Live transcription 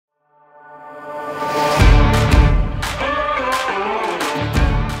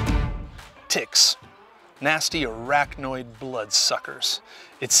nasty arachnoid bloodsuckers.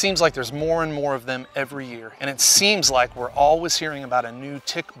 It seems like there's more and more of them every year, and it seems like we're always hearing about a new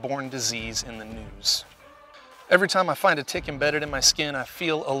tick-borne disease in the news. Every time I find a tick embedded in my skin, I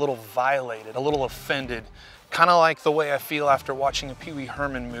feel a little violated, a little offended, kind of like the way I feel after watching a Pee Wee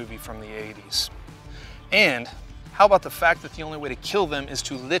Herman movie from the 80s. And how about the fact that the only way to kill them is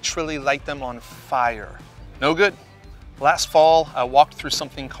to literally light them on fire? No good. Last fall, I walked through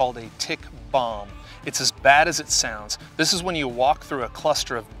something called a tick bomb. It's as bad as it sounds. This is when you walk through a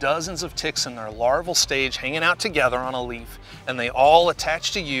cluster of dozens of ticks in their larval stage hanging out together on a leaf, and they all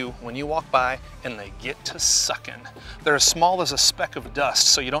attach to you when you walk by, and they get to sucking. They're as small as a speck of dust,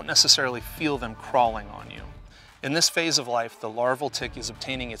 so you don't necessarily feel them crawling on you. In this phase of life, the larval tick is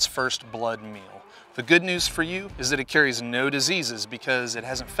obtaining its first blood meal. The good news for you is that it carries no diseases because it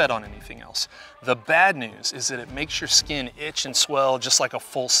hasn't fed on anything else. The bad news is that it makes your skin itch and swell just like a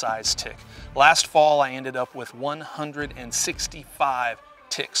full-size tick. Last fall, I ended up with 165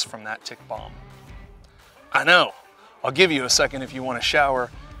 ticks from that tick bomb. I know, I'll give you a second if you want to shower,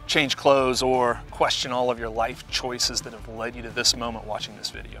 change clothes, or question all of your life choices that have led you to this moment watching this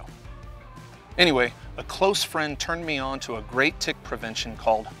video. Anyway, a close friend turned me on to a great tick prevention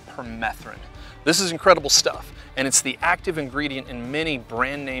called Permethrin. This is incredible stuff, and it's the active ingredient in many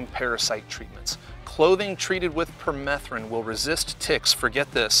brand name parasite treatments. Clothing treated with permethrin will resist ticks for,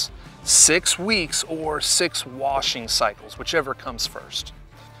 get this, 6 weeks or 6 washing cycles, whichever comes first.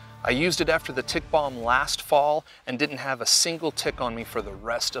 I used it after the tick bomb last fall and didn't have a single tick on me for the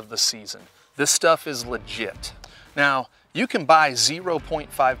rest of the season. This stuff is legit. Now, you can buy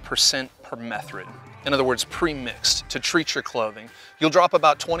 0.5% permethrin. In other words, pre-mixed, to treat your clothing. You'll drop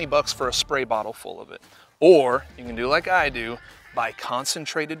about 20 bucks for a spray bottle full of it. Or you can do like I do, buy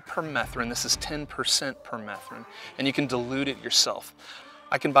concentrated permethrin. This is 10% permethrin, and you can dilute it yourself.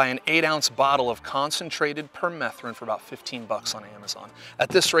 I can buy an 8-ounce bottle of concentrated permethrin for about 15 bucks on Amazon. At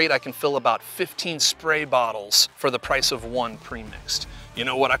this rate, I can fill about 15 spray bottles for the price of one pre-mixed. You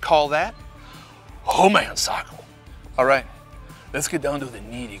know what I call that? Oh man, cycle. All right, let's get down to the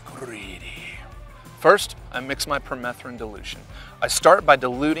nitty-gritty. First, I mix my permethrin dilution. I start by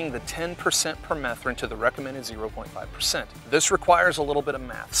diluting the 10% permethrin to the recommended 0.5%. This requires a little bit of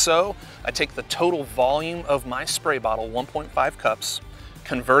math. So I take the total volume of my spray bottle, 1.5 cups,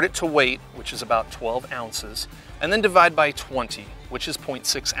 convert it to weight, which is about 12 ounces, and then divide by 20, which is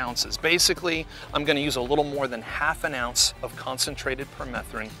 0.6 ounces. Basically, I'm gonna use a little more than half an ounce of concentrated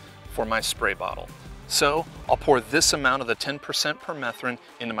permethrin for my spray bottle. So I'll pour this amount of the 10% permethrin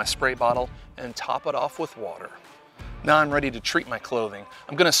into my spray bottle and top it off with water. Now I'm ready to treat my clothing.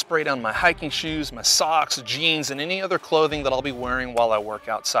 I'm gonna spray down my hiking shoes, my socks, jeans, and any other clothing that I'll be wearing while I work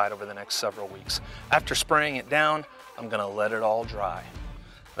outside over the next several weeks. After spraying it down, I'm gonna let it all dry.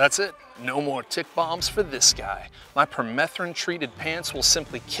 That's it. No more tick bombs for this guy. My permethrin treated pants will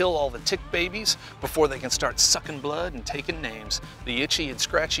simply kill all the tick babies before they can start sucking blood and taking names. The Itchy and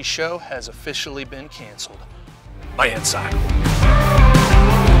Scratchy show has officially been canceled. Bye, Cycle.